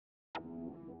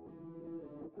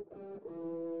Get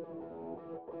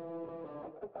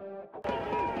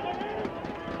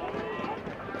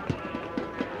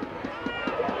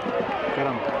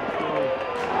him.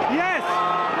 Yes!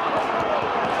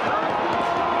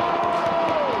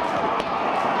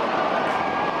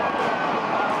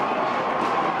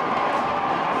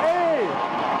 Hey!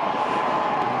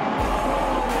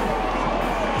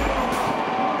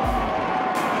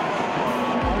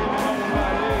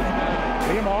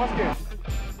 Liam Oscar.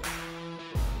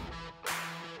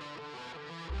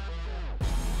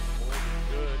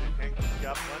 Good, and Hank's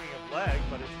got plenty of leg,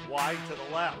 but it's wide to the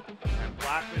left. And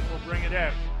Blackman will bring it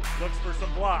out. Looks for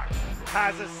some blocks.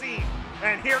 Has a seam.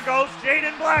 And here goes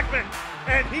Jaden Blackman.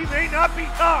 And he may not be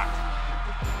caught.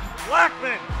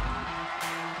 Blackman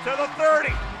to the 30,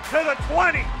 to the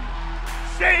 20.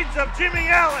 Shades of Jimmy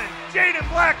Allen. Jaden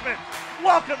Blackman.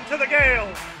 Welcome to the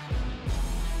Gales.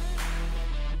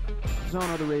 Zone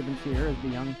of the Ravens here as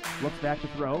DeYoung looks back to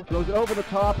throw. Throws it over the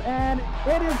top, and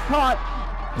it is caught.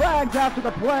 Flags after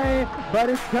the play, but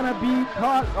it's going to be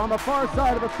caught on the far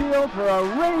side of the field for a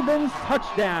Ravens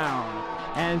touchdown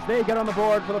as they get on the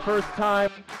board for the first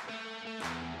time.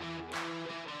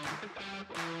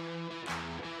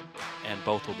 And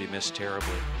both will be missed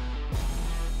terribly.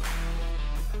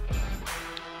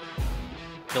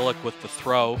 Hillock with the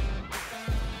throw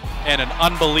and an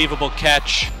unbelievable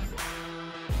catch.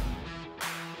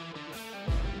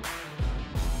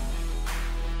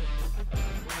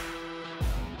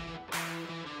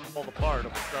 The part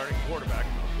of the starting quarterback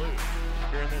in the Blues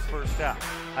here in this first half.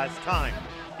 Has time,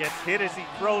 gets hit as he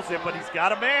throws it, but he's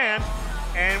got a man.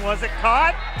 And was it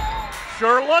caught?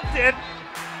 Sure looked it.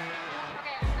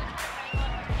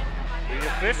 The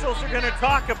officials are going to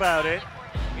talk about it.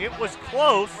 It was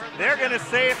close. They're going to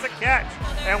say it's a catch.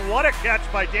 And what a catch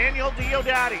by Daniel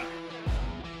Diodati.